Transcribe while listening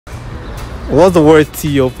What's the word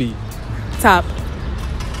T-O-P? Top.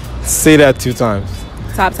 Say that 2 times.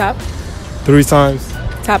 Top, top. 3 times.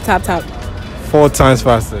 Top, top, top. 4 times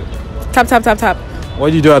faster. Top, top, top, top. What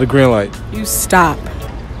do you do at the green light? You stop.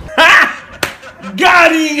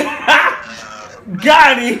 Got him!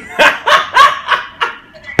 Got him!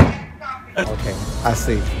 Okay, I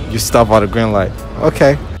see. You stop at the green light.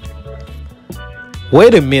 Okay.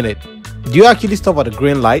 Wait a minute. Do you actually stop at the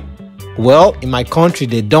green light? Well, in my country,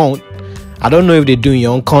 they don't. I don't know if they do in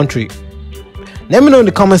your own country. Let me know in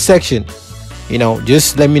the comment section. You know,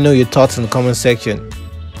 just let me know your thoughts in the comment section.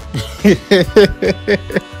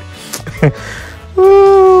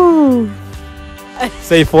 Woo.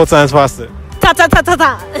 Say 4 times faster. Ta ta ta ta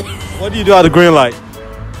ta. What do you do at the green light?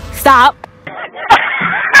 Stop.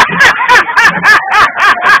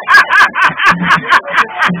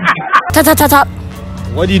 Ta ta ta ta.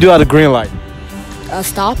 What do you do at the green light?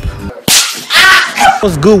 Stop.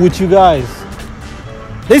 What's good with you guys?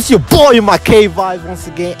 This is your boy in my K vibes once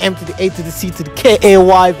again. M to the A to the C to the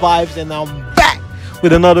K-A-Y vibes, and I'm back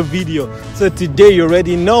with another video. So today you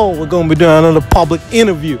already know we're gonna be doing another public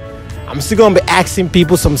interview. I'm still gonna be asking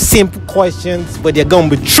people some simple questions, but they're gonna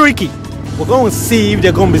be tricky. We're gonna see if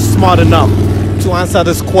they're gonna be smart enough to answer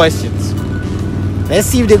these questions. Let's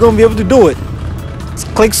see if they're gonna be able to do it.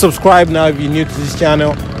 Click subscribe now if you're new to this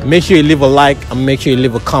channel. Make sure you leave a like and make sure you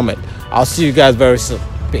leave a comment. I'll see you guys very soon.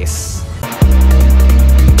 Peace.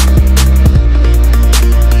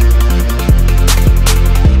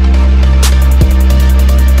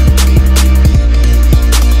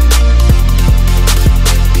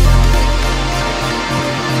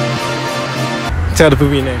 Tell the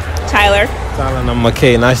people your name. Tyler. Tyler, and I'm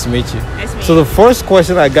McKay. Nice to meet you. Nice to meet So you. the first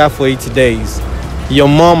question I got for you today is, your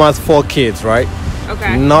mom has 4 kids, right?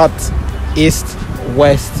 Okay. North, east,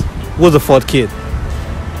 west. Who's the 4th kid?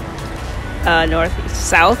 North, east,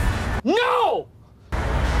 south. No!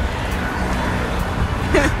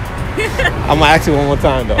 I'm gonna ask you one more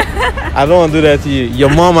time though. I don't want to do that to you. Your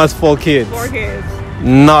mom has 4 kids. 4 kids.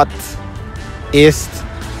 North, east,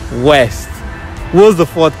 west. Who's the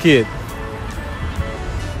 4th kid?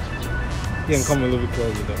 You can come a little bit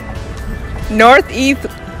closer though. North,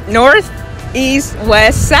 east,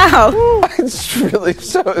 west, south. It's really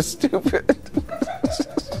so stupid.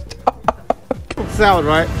 South,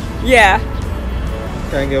 right? Yeah.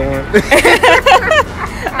 Can I get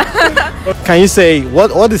one? Can you say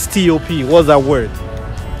what is T-O-P? What's that word?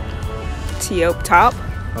 Top.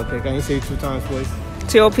 Okay, can you say it 2 times, please?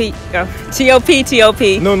 T-O-P. T-O-P,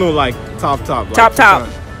 T-O-P. No, like top. Like Top. 2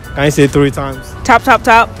 times. Can you say it 3 times?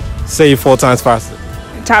 Top. Say it 4 times faster.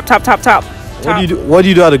 Top. What do you do? What do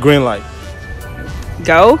you do at the green light?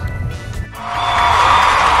 Go.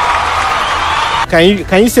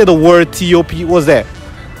 Can you say the word T-O-P? What's that?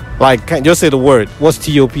 Like, just say the word. What's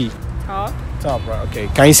T-O-P? Top. Top, right? Okay.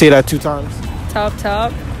 Can you say that 2 times? Top.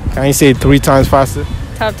 Can you say it 3 times faster?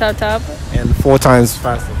 Top. And 4 times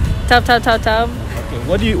faster? Top. Okay.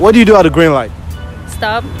 What do you do at the green light?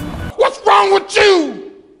 Stop. What's wrong with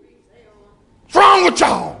you? What's wrong with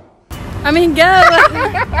y'all? I mean, go. Oh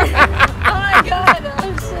my god,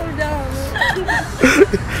 I'm so dumb.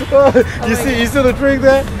 You see the trick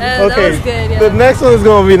there? That was good, yeah. The next one is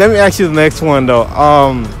gonna be. Let me ask you the next one though.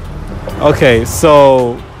 Okay.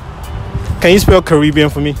 So, can you spell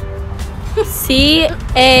Caribbean for me?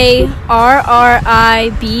 C-A-R-R-I-B-E-A-N.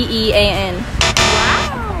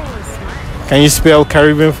 Can you spell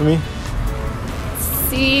Caribbean for me?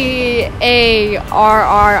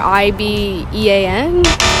 C-A-R-R-I-B-E-A-N.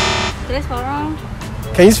 Did I spell wrong?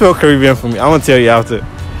 Can you spell Caribbean for me? I'm gonna tell you after.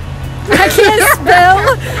 I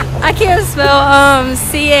can't spell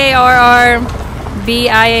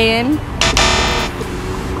C-A-R-R-B-I-A-N.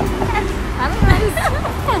 I don't know how to spell.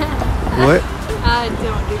 What? I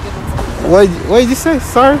don't do good. What did you say?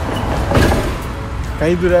 Sorry. Can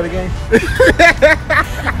you do that again?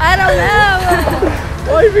 I don't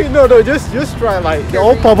know. What do you mean? No, just try. Like, the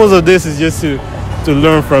whole purpose of this is just to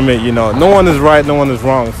learn from it. You know, no one is right, no one is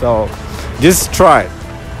wrong. So, just try.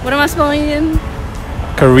 What am I spelling in?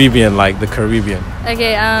 Caribbean, like the Caribbean.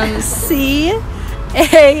 Okay, C-A-R-R-I-B-E-A-N.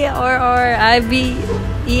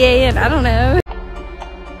 I don't know.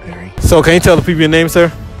 So, can you tell the people your name,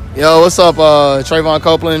 sir? Yo, what's up? Trayvon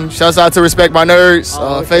Copeland. Shouts out to Respect My Nerds.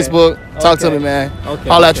 Okay. Facebook. Talk to Okay. me, man. Okay,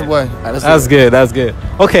 Holla at okay. your boy. All right, let's do That's it. good. That's good.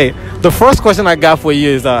 Okay, the first question I got for you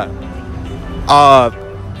is your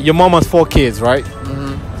mom has 4 kids, right?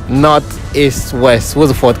 North, east, west.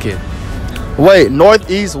 What's the 4th kid? Wait,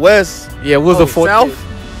 north, east, west. Yeah, what's the 4th south? kid?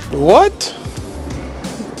 What?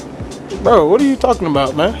 Bro, what are you talking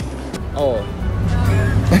about, man? Oh.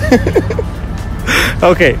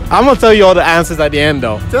 Okay, I'm gonna tell you all the answers at the end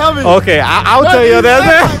though. Tell me. Okay, I'll tell you the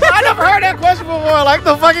answer. I never heard that question before. Like,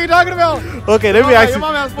 the fuck are you talking about? Okay, let me ask Your you.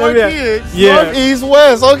 mom has 4 let me- kids. Yeah. North, east,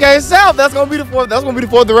 west. Okay, south. That's gonna be the fourth. That's gonna be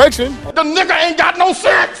the fourth direction. The nigga ain't got no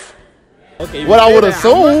sense. Okay, What I would I'm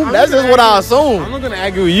assume. not That's gonna just what I argue- assume. I'm not gonna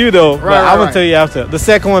argue with you though, but Right, I'm gonna right. tell you after. The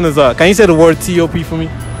second one is can you say the word TOP for me?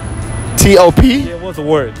 T-O-P. Yeah, what's the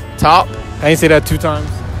word? Top. Can you say that 2 times?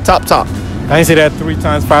 Top. Top. Can you say that 3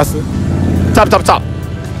 times faster? Top. Top. Top.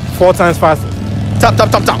 4 times faster? Top. Top.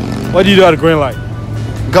 Top. Top. What do you do at a green light?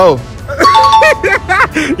 Go.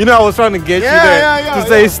 You know I was trying to get you Yeah, there yeah, to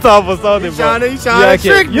say stop or something. You but- tryna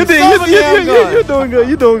trick me. You did. Stop a damn gun. You're doing good.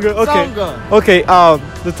 You're doing good. Okay. Some gun. Okay.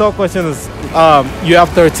 The top question is, you have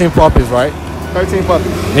 13 puppies, right? 13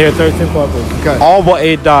 puppies. Yeah, 13 puppies. Okay. All but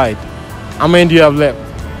 8 died. How many do you have left?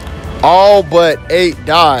 All but 8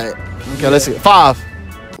 died. Okay, let's see. 5.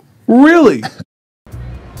 Really?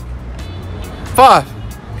 5.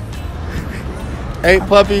 8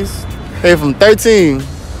 puppies. Hey, from 13.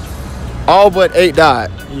 All but 8 died.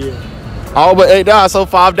 Yeah. All but 8 died, so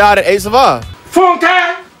 5 died and 8 survived. Phone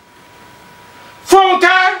time. Phone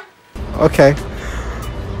time. Okay.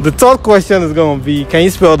 The third question is gonna be, can you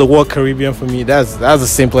spell the word Caribbean for me? That's the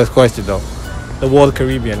simplest question though. The word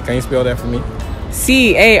Caribbean. Can you spell that for me?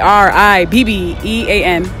 Caribbean.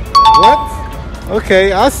 What?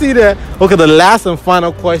 Okay, I see that. Okay, the last and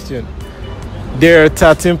final question. There are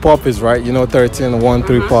 13 puppies, right? You know, 13, 1,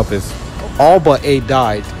 3 puppies. All but 8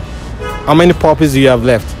 died. How many puppies do you have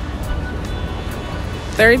left?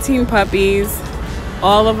 13 puppies.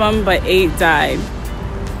 All of them but 8 died.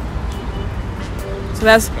 So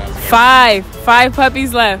that's 5. 5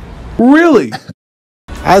 puppies left. Really?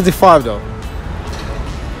 How's the 5 though?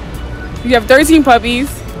 You have 13 puppies.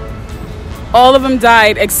 All of them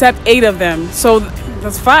died except 8 of them. So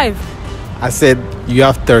that's 5. I said you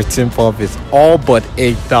have 13 puppies. All but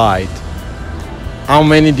 8 died. How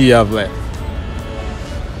many do you have left?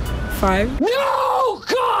 5. No,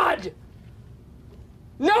 God!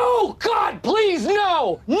 No, God, please,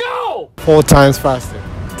 no! No! 4 times faster.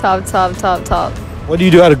 Top. What do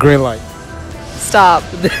you do at a green light? Stop.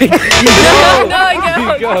 You got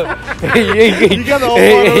the whole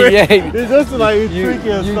It's just like it's tricky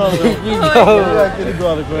and stuff. You actually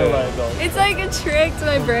go at a green light though. It's like a trick to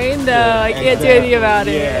my brain though. I can't do anything about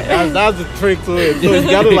it. Yeah, that's the trick to it. So you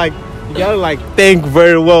gotta think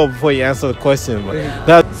very well before you answer the question.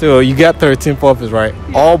 But so you got 13 puppies, right?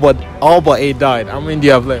 All but 8 died. How many do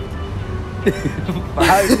you have left?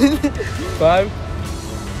 5.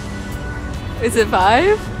 Is it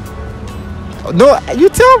 5? No, you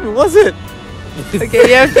tell me. What's it? Okay,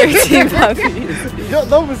 you have 13 puppies.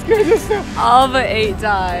 Don't be scared yourself. All but 8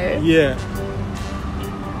 died. Yeah.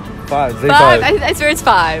 5. Say 5? I swear it's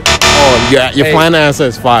 5. Oh, yeah. Your 8. final answer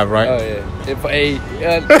is 5, right? Oh yeah. If 8.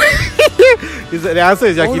 The answer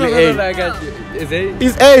is actually 8. I got you. Is 8?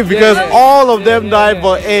 It's 8 because yeah. all of them Yeah, died yeah,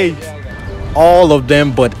 but yeah, 8. yeah, I got you. All of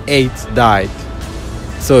them but 8 died.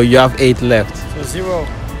 So you have 8 left. So 0.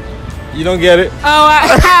 You don't get it? Oh,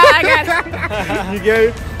 I got it. You get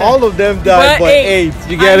it? All of them died but 8.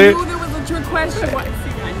 You get I it? knew there was a trick question.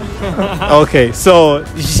 Okay, so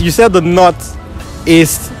you said the north,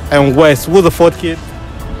 east, and west. Who's the 4th kid?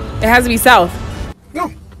 It has to be south.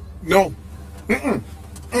 No. No.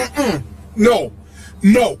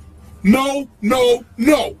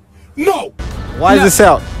 Why is it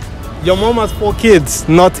south? Your mom has 4 kids.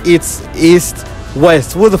 North, east,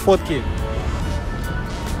 west. Who's the 4th kid?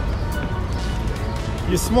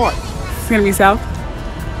 You're smart. It's gonna be south.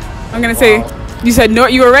 I'm gonna say. You said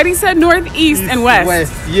north. You already said north, east, and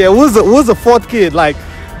west. Yeah, who's the 4th kid? Like,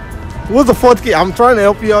 who's the 4th kid? I'm trying to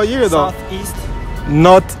help you out here though. Southeast.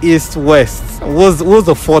 North, east, west. Who's the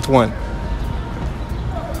 4th one?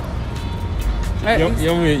 You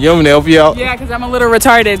want me to help you out? Yeah, because I'm a little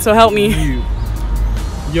retarded. So help me.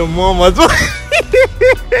 Your mom was.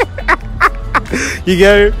 You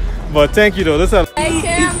get it? But thank you though. This is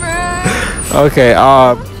Camera. okay.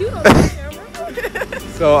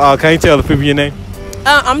 So can you tell the people your name?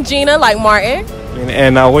 I'm Gina, like Martin.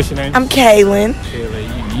 And what's your name? I'm Kaylin.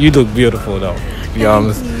 You look beautiful though, to be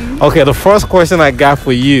honest. Okay, the first question I got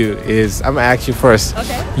for you is, I'm gonna ask you first.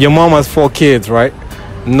 Okay. Your mom has 4 kids, right?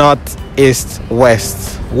 North, east,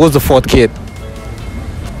 west. What's the 4th kid?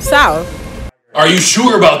 South. Are you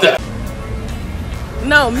sure about that?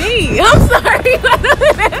 No, me. I'm sorry. Wait a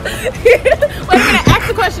minute. Ask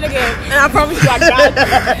the question again, and I promise you I got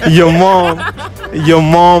it. Your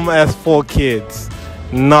mom has 4 kids.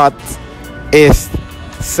 North, east,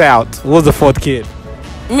 south. What's the 4th kid?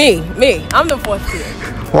 Me. I'm the 4th kid.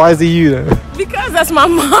 Why is it you then? Because that's my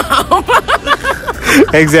mom.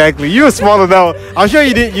 Exactly. You were smaller now. I'm sure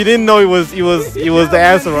you didn't know it was the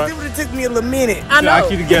answer, right? It would have took me a little minute. I know.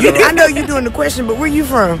 Actually together, right? I know you're doing the question, but where you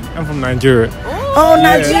from? I'm from Nigeria. Oh,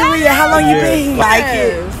 Nigeria. How long you been? Like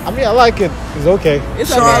it? I mean, I like it. It's okay. It's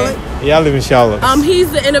Charlotte. okay. Yeah, I live in Charlotte.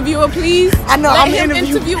 He's the interviewer, please. I know. Let I'm him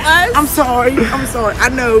interview us. I'm sorry. I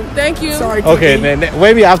know. Thank you. Sorry. Okay, TD. then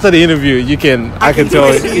maybe after the interview you can I can do tell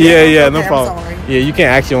it. you. Yeah, no Okay, I'm problem. sorry. Yeah, you can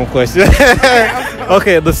ask your own question.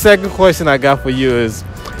 Okay, the second question I got for you is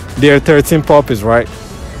there are 13 puppies, right?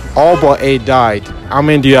 All but 8 died. How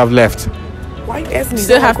many do you have left? Why you asking me?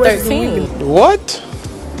 Still that have question 13. What?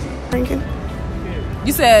 Drinking?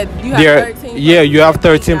 You said you have 13. Yeah, you have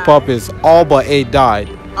 13 8 puppies. All but 8 died.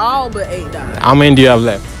 died. All but 8 died. How many do you have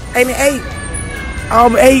left? Ain't it 8? All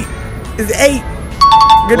but 8 is 8.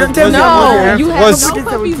 Good, don't tell me. No, you have What's- no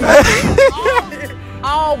puppies.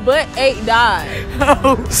 All but 8 died.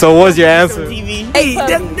 So what's your answer? TV. 8 Hey,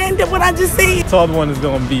 puppies. that's what I just said. Third one is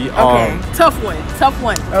gonna be Okay. Tough one.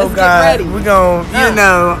 Oh Let's God, get ready. we're gonna, you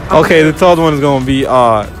know. Okay, the third one is gonna be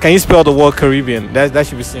can you spell the word Caribbean? That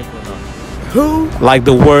should be simple enough. Who? Like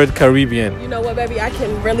the word Caribbean. You know what, baby? I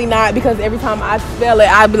can really not, because every time I spell it,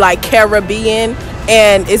 I'd be like Caribbean,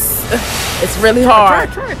 and it's really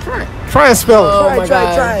hard. Try and spell it. Oh my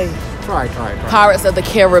God. Try. Try. Pirates of the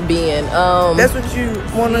Caribbean. That's what you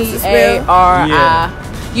want us to spell. P-A-R-I.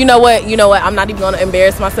 Yeah. You know what? I'm not even gonna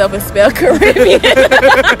embarrass myself and spell Caribbean.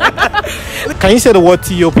 Can you say the word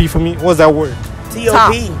T-O-P for me? What's that word?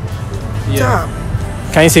 T-O-P. Yeah.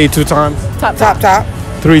 Can you say it 2 times? Top.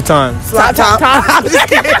 3 times? Slap top. I'm just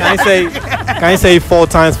kidding. Can you say it 4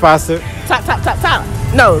 times faster? Top.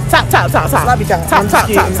 No, top. Sloppy top. I'm just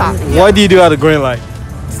kidding. Top. What do you do at the green light?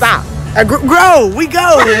 Stop. Grow. We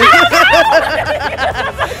go.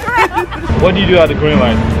 What do you do at the green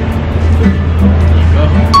light?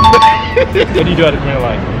 What do you do at the green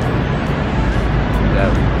light?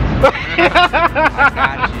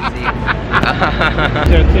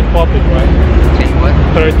 13 puppies, right?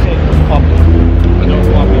 13 puppies. No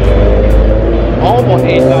puppies. All but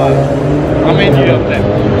 8 died. How many do you have left?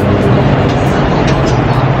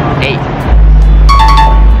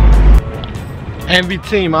 8. MV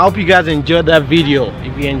team, I hope you guys enjoyed that video.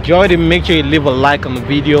 If you enjoyed it, make sure you leave a like on the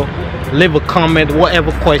video, leave a comment,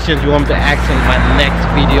 whatever questions you want me to ask in my next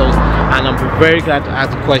videos, and I'll be very glad to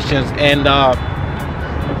answer questions. And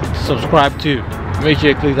subscribe too. Make sure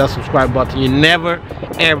you click that subscribe button. You never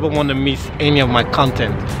ever want to miss any of my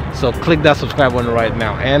content, so click that subscribe button right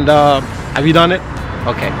now. And have you done it?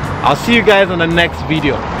 Okay, I'll see you guys on the next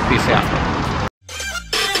video. Peace out.